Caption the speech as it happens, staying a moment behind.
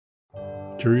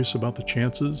Curious about the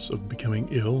chances of becoming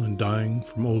ill and dying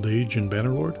from old age in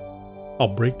Bannerlord? I'll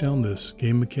break down this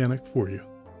game mechanic for you.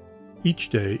 Each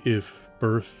day, if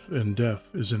birth and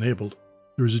death is enabled,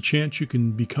 there is a chance you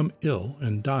can become ill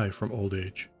and die from old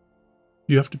age.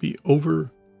 You have to be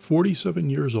over 47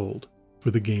 years old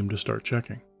for the game to start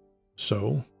checking.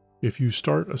 So, if you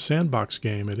start a sandbox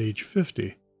game at age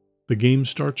 50, the game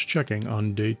starts checking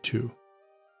on day 2.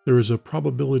 There is a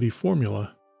probability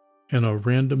formula and a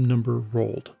random number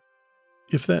rolled.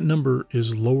 If that number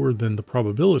is lower than the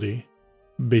probability,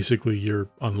 basically you're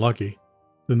unlucky,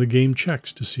 then the game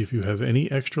checks to see if you have any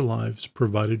extra lives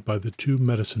provided by the 2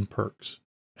 medicine perks,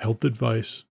 health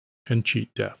advice and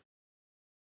cheat death.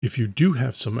 If you do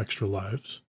have some extra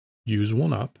lives, use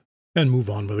one up and move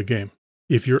on with the game.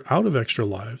 If you're out of extra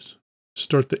lives,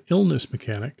 start the illness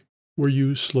mechanic where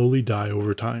you slowly die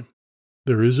over time.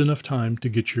 There is enough time to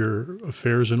get your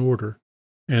affairs in order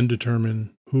and determine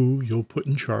who you'll put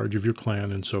in charge of your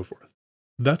clan and so forth.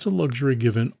 That's a luxury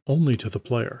given only to the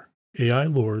player. AI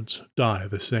lords die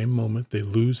the same moment they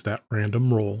lose that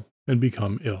random roll and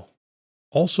become ill.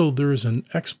 Also, there is an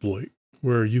exploit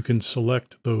where you can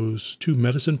select those 2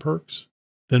 medicine perks,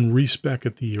 then respec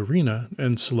at the arena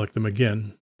and select them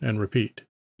again and repeat.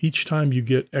 Each time you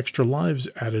get extra lives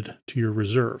added to your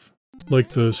reserve, like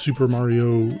the Super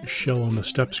Mario shell on the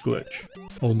steps glitch,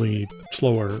 only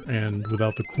slower and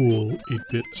without the cool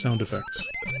 8-bit sound effects.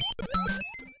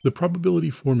 The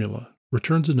probability formula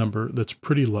returns a number that's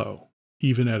pretty low,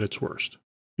 even at its worst.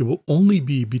 It will only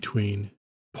be between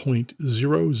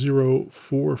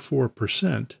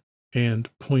 0.0044% and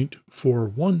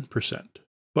 0.41%.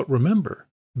 But remember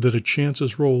that a chance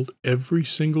is rolled every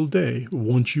single day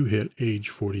once you hit age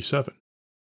 47.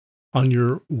 On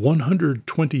your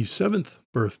 127th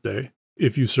birthday,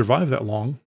 if you survive that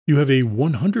long, you have a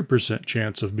 100%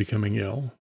 chance of becoming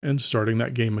ill and starting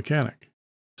that game mechanic.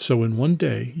 So in one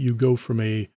day, you go from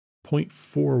a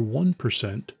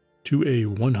 0.41% to a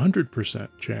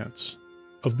 100% chance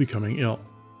of becoming ill.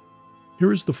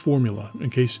 Here is the formula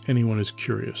in case anyone is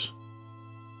curious.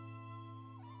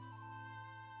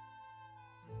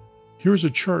 Here's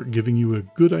a chart giving you a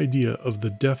good idea of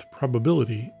the death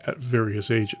probability at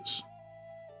various ages.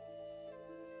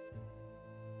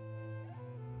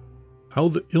 How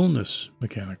the illness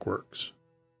mechanic works.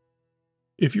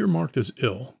 If you're marked as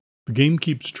ill, the game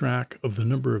keeps track of the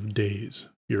number of days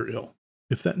you're ill.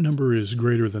 If that number is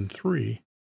greater than 3,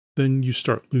 then you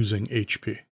start losing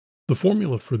HP. The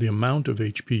formula for the amount of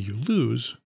HP you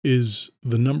lose is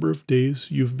the number of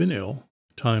days you've been ill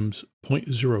times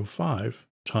 0.05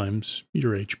 times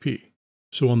your HP.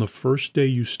 So on the first day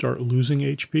you start losing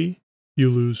HP, you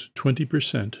lose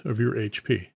 20% of your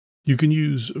HP. You can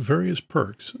use various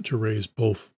perks to raise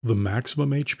both the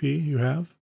maximum HP you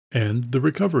have and the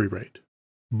recovery rate.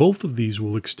 Both of these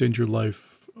will extend your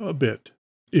life a bit.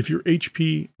 If your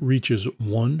HP reaches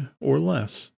 1 or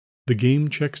less, the game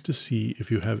checks to see if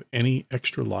you have any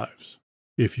extra lives.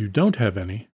 If you don't have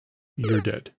any, you're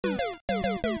dead.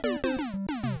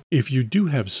 If you do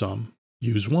have some,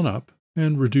 use one up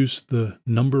and reduce the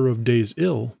number of days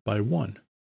ill by 1.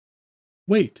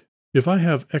 Wait, if I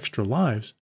have extra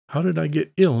lives, how did I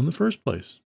get ill in the first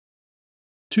place?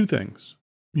 2 things.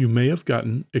 You may have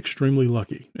gotten extremely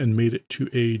lucky and made it to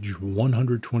age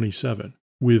 127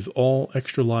 with all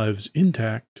extra lives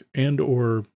intact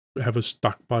and/or have a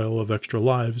stockpile of extra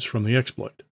lives from the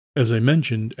exploit. As I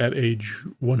mentioned, at age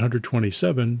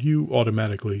 127, you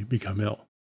automatically become ill.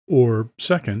 Or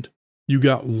second, you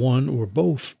got one or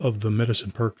both of the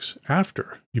medicine perks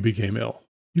after you became ill.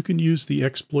 You can use the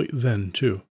exploit then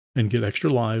too, and get extra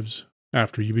lives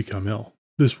after you become ill.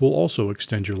 This will also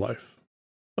extend your life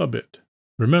a bit.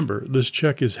 Remember, this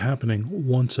check is happening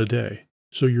once a day,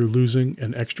 so you're losing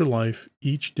an extra life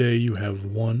each day you have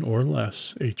 1 or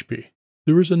less HP.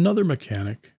 There is another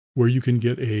mechanic where you can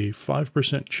get a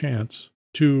 5% chance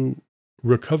to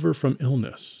recover from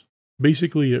illness.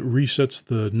 Basically, it resets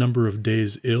the number of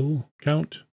days ill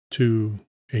count to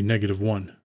a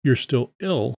 -1. You're still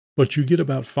ill, but you get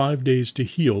about 5 days to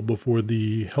heal before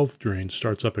the health drain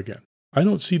starts up again. I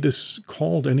don't see this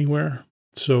called anywhere,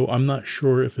 so I'm not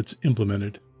sure if it's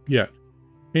implemented yet.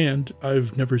 And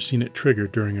I've never seen it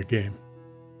triggered during a game.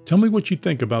 Tell me what you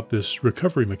think about this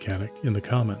recovery mechanic in the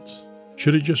comments.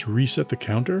 Should it just reset the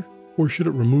counter, or should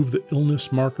it remove the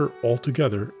illness marker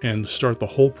altogether and start the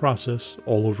whole process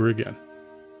all over again?